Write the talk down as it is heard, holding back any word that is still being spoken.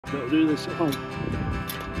Don't do this at home.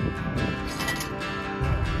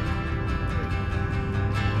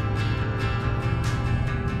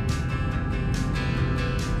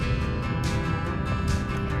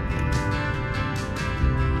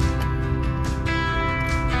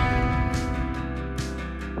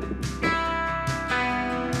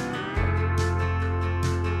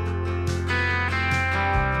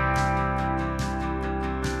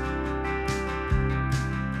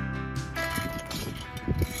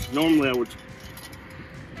 Normally I would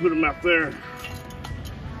put them out there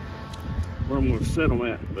where I'm going to set them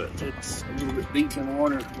at, but it's a little bit deep in the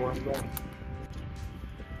water where I'm going.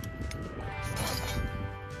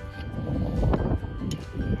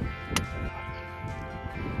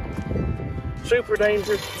 Super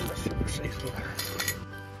dangerous, super seasonal.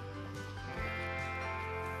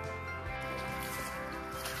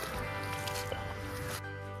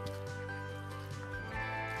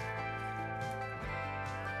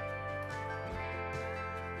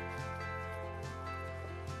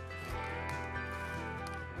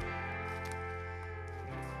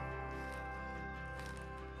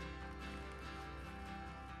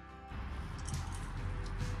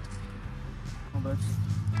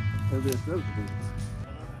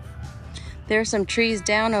 There's some trees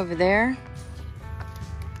down over there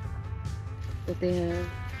that they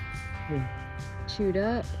have chewed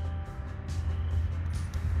up.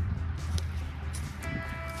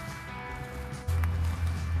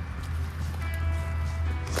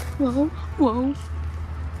 Whoa, whoa.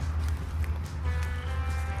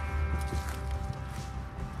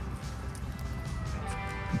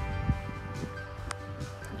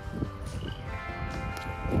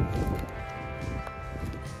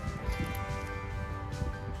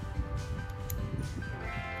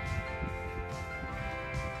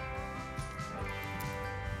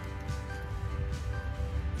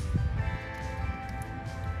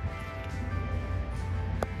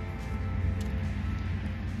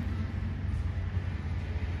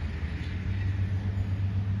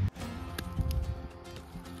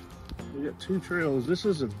 We got two trails. This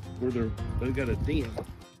is where they got a den.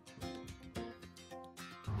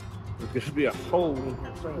 There should be a hole in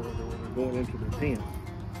here somewhere where they're going into their den.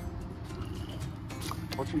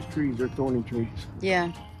 Watch these trees, they're thorny trees.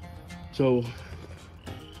 Yeah. So,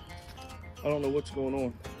 I don't know what's going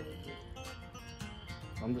on.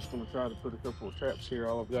 I'm just gonna try to put a couple of traps here.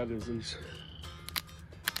 All I've got is these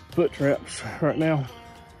foot traps right now.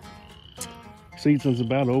 Season's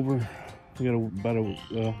about over. We got about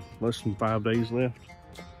less than 5 days left.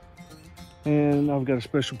 And I've got a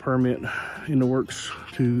special permit in the works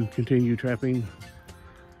to continue trapping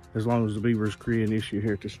as long as the beavers create an issue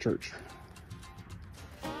here at this church.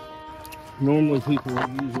 Normally people will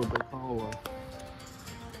use what they call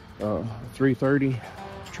a 330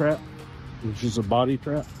 trap, which is a body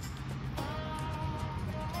trap.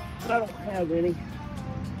 But I don't have any.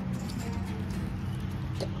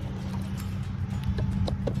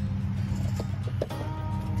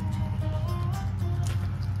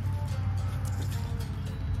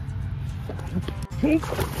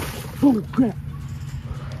 Oh crap.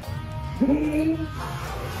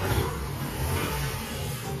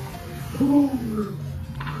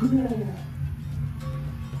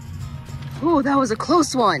 Oh, that was a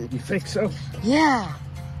close one. You think so? Yeah.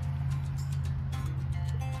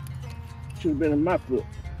 Should have been in my foot.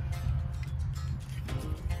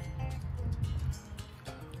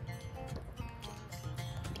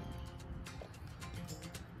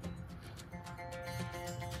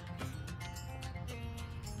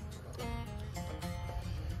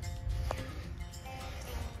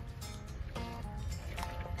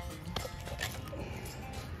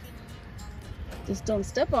 Just don't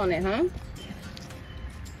step on it, huh?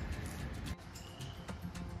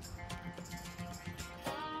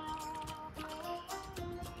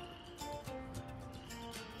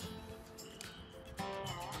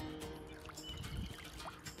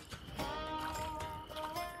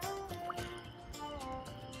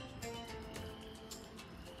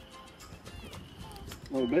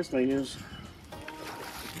 Well, the best thing is,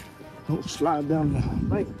 don't slide down the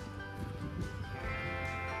bank.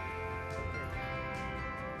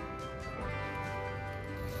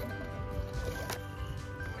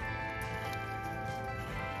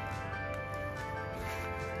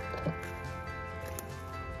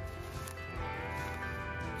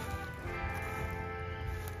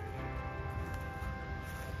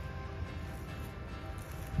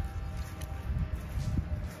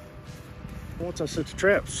 Once I set the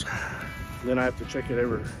traps, then I have to check it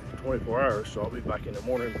every 24 hours. So I'll be back in the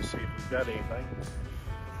morning to see if we've got anything.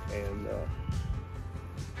 And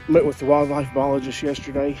met with the wildlife biologist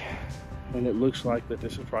yesterday, and it looks like that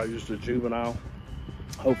this is probably just a juvenile.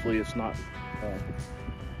 Hopefully it's not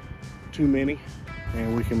too many,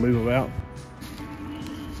 and we can move them out.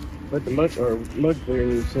 Let the mud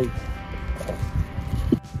clearing is safe.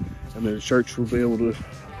 And then the church will be able to,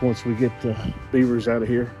 once we get the beavers out of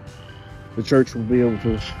here, the church will be able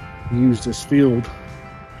to use this field,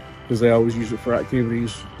 because they always use it for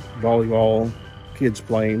activities, volleyball, kids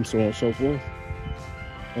playing, so on and so forth.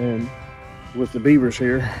 And with the beavers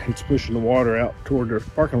here, it's pushing the water out toward their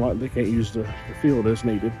parking lot. They can't use the field as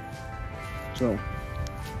needed. So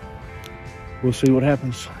we'll see what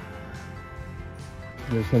happens.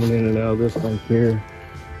 They're coming in and out of this thing here.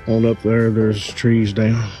 On up there, there's trees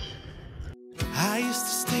down. I used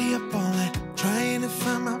to stay up all night trying to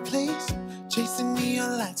find my place, chasing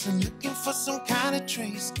neon lights and looking for some kind of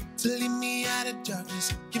trace to lead me out of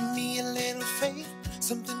darkness. Give me a little faith,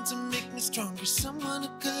 something to make me stronger, someone who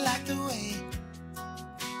could light the way.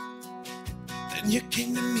 Then you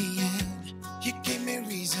came to me and you gave me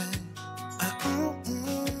reason.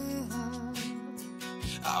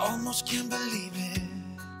 I almost can't believe it.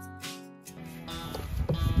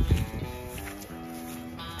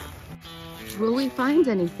 Will we find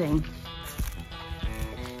anything?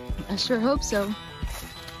 I sure hope so.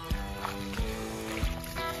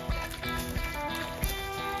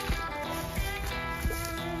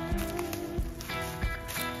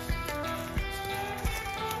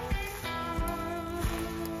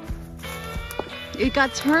 It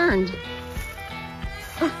got turned.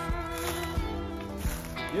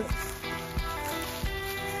 Yep.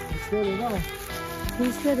 He said it all.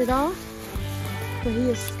 He said it all, but he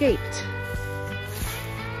escaped.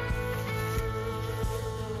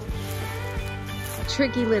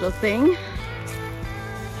 Tricky little thing.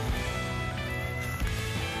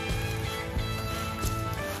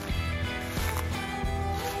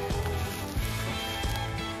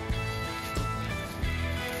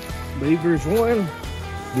 Beavers 1,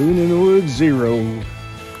 Boone in the Woods 0.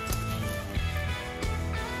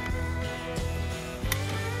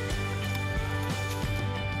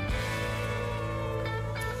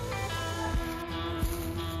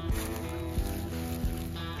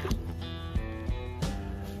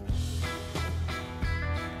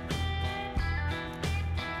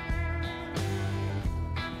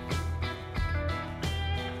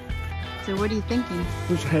 So what are you thinking?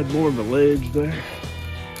 Wish I had more of a ledge there.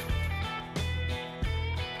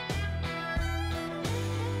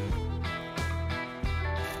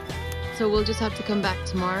 So we'll just have to come back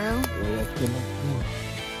tomorrow? We'll have to come back tomorrow.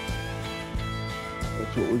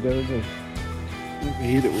 That's what we gotta do. We can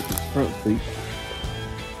hit it with the front feet.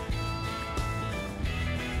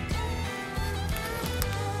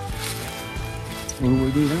 What do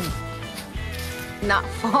we do now? Not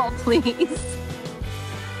fall, please.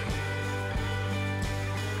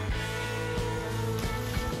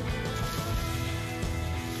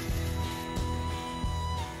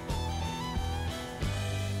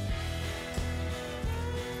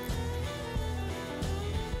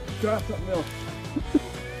 Try something else.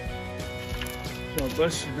 So I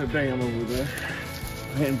busted the dam over there.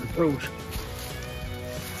 I had to approach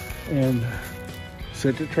and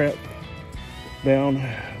set the trap down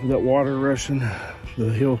with that water rushing.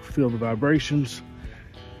 He'll feel the vibrations,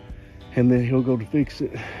 and then he'll go to fix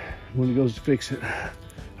it. When he goes to fix it,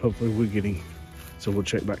 hopefully we'll get him. So we'll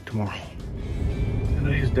check back tomorrow.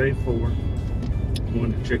 Today is day 4. I'm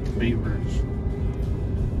going to check the beavers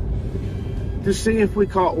to see if we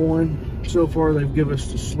caught one. So far they've given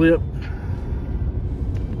us the slip.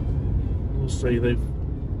 We'll see, they've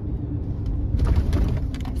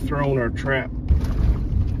thrown our trap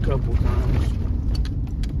a couple times.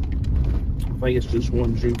 I think it's just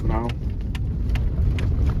one juvenile,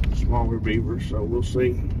 smaller beaver, so we'll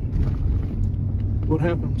see what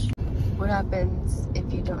happens. What happens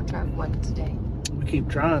if you don't trap one today? We keep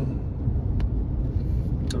trying.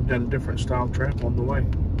 I've got a different style trap on the way.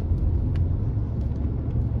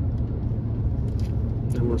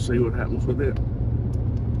 And we'll see what happens with it.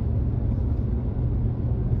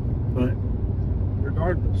 But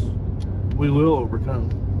regardless, we will overcome.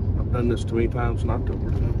 I've done this too many times not to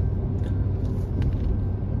overcome.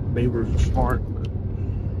 Beavers are smart, but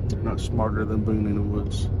they're not smarter than Boone in the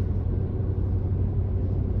Woods.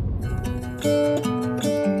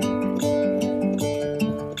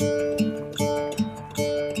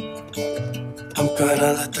 I'm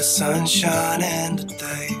gonna let the sun shine in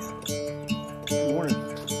today. Good morning.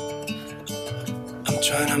 I'm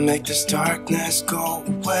trying to make this darkness go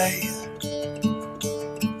away.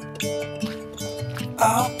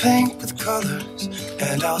 I'll paint with colors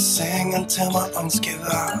and I'll sing until my lungs give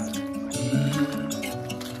out.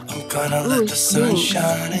 I'm gonna let the sun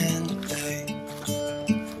shine in today.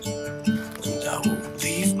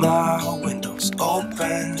 my windows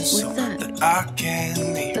open so that I can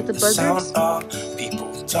hear the sound of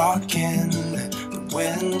people talking and the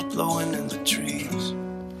wind blowing in the trees.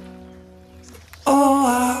 Oh,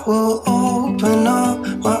 I will open up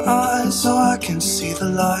my eyes so I can see the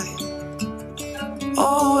light.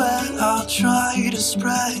 Oh, and I'll try to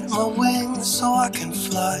spread my wings so I can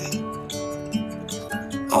fly.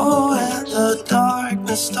 Oh, and the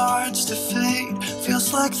darkness starts to fade.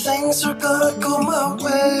 Feels like things are gonna go my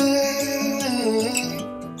way.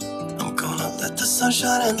 I'm gonna let the sun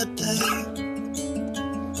shine in the day.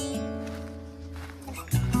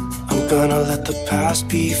 I'm gonna let the past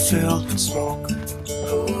be filled with smoke.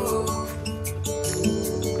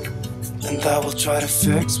 And I will try to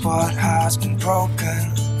fix what has been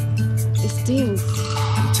broken. It stings.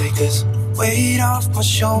 And take this weight off my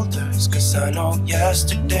shoulders, 'cause I know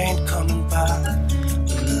yesterday ain't coming back.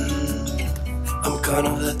 I'm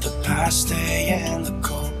gonna let the past stay in the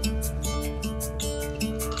cold.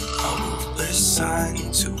 I will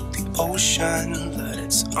listen to the ocean, let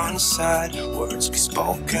its unsaid words be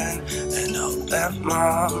spoken, and I'll let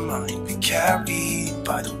my mind be carried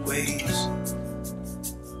by the waves.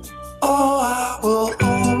 Oh, I will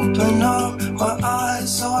open up my eyes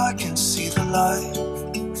so I can see the light.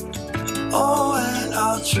 Oh, and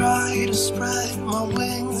I'll try to spread my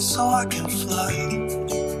wings so I can fly.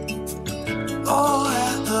 Oh,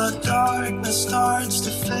 and the darkness starts to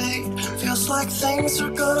fade. Feels like things are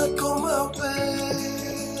gonna go my way.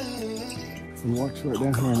 And watch right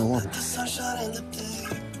down here in the water. The sunshine in the day.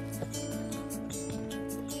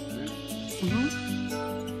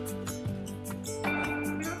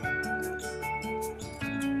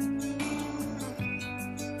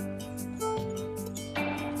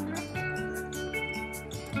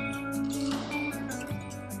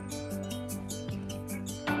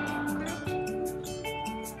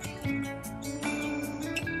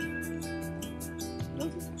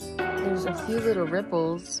 There's a few little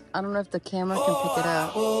ripples. I don't know if the camera can pick it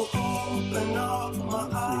up. Oh, open up my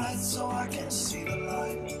eyes so I can see the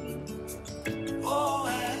light. Oh,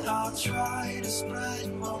 and I'll try to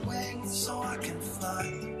spread my wings so I can fly.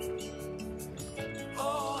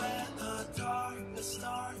 Oh, and the darkness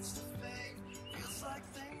starts to fade. Feels like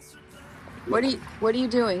things are done. What are you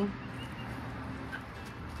doing?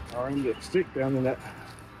 I ran the stick down in that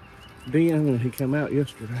den when he came out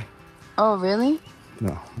yesterday. Oh, really?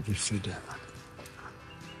 No, I just said that.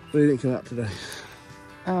 But he didn't come out today.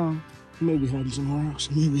 Oh. Maybe hiding somewhere else.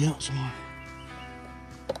 Maybe out somewhere.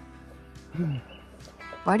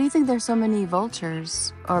 Why do you think there's so many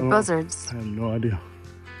vultures or buzzards? I have no idea.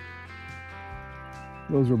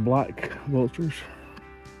 Those are black vultures.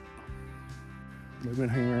 They've been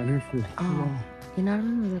hanging around here for a while. You know, I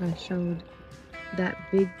remember that I showed that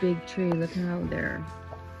big tree. Look how they're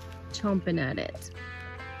chomping at it.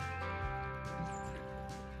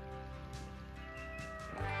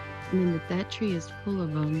 I mean, that tree is full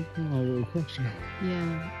of them. Oh, a little closer.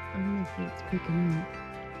 Yeah, I don't know if it's picking up.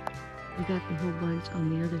 We got the whole bunch on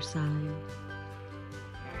the other side.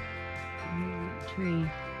 That tree.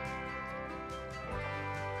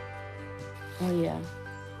 Oh yeah.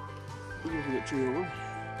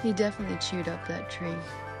 He definitely chewed up that tree.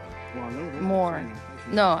 Well, I know that. More.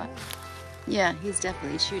 No. Yeah, he's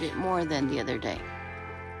definitely chewed it more than the other day.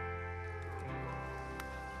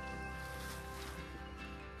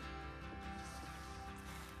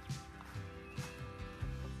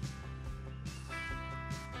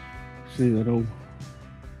 See that old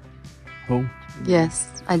hole? Yes,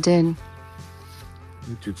 I did.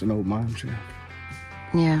 It's an old mine shaft.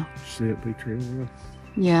 Yeah. See that big tree over there?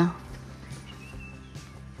 Yeah.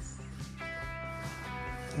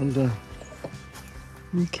 I'm done.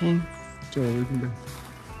 Okay. That's all we can do.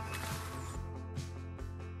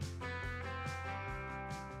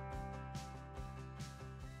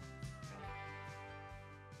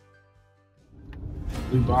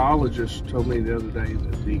 The biologist told me the other day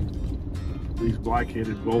that these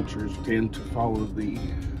black-headed vultures tend to follow the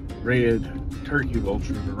red turkey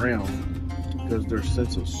vultures around because their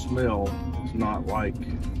sense of smell is not like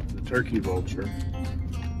the turkey vulture.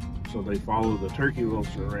 So they follow the turkey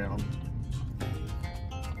vulture around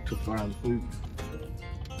to find food.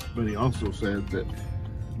 But he also said that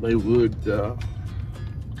they would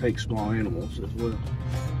take small animals as well.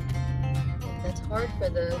 That's hard for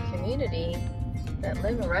the community that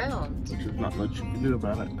live around. Which there's not much you can do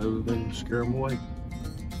about it other than scare them away.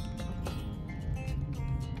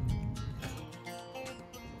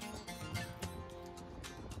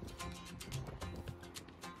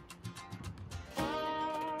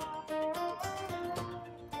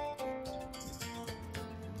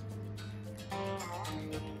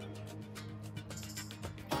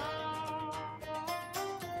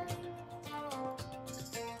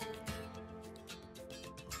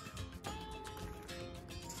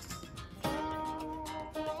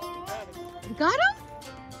 got him?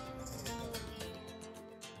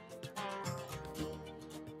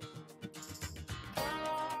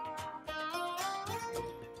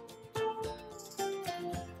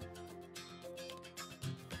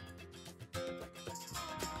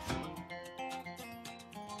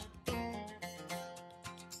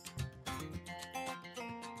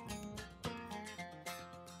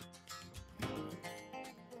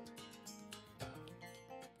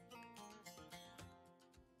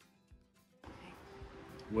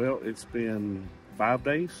 Well, it's been 5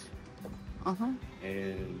 days,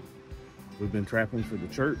 and we've been trapping for the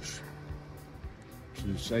church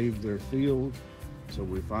to save their field. So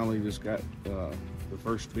we finally just got the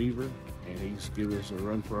first beaver, and he's given us a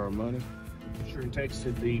run for our money. I sure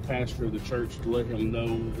texted the pastor of the church to let him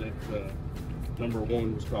know that number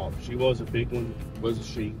one was caught. She was a big one, was a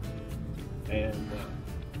she, and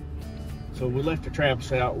so we left the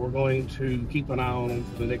traps out. We're going to keep an eye on them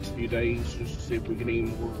for the next few days just to see if we get any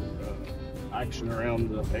more action around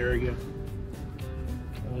the area.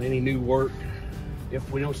 Any new work. If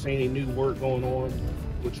we don't see any new work going on,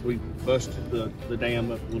 which we busted the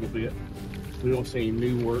dam up a little bit, if we don't see any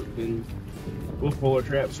new work, then we'll pull our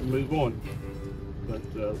traps and move on. But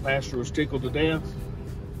the pastor was tickled to death,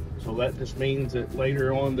 so that just means that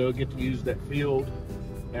later on they'll get to use that field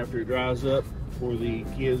after it dries up for the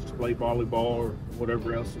kids to play volleyball or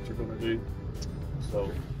whatever else that you're going to do. So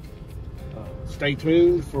stay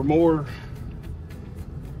tuned for more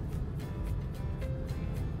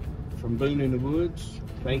from Boone in the Woods.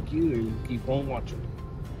 Thank you, and keep on watching.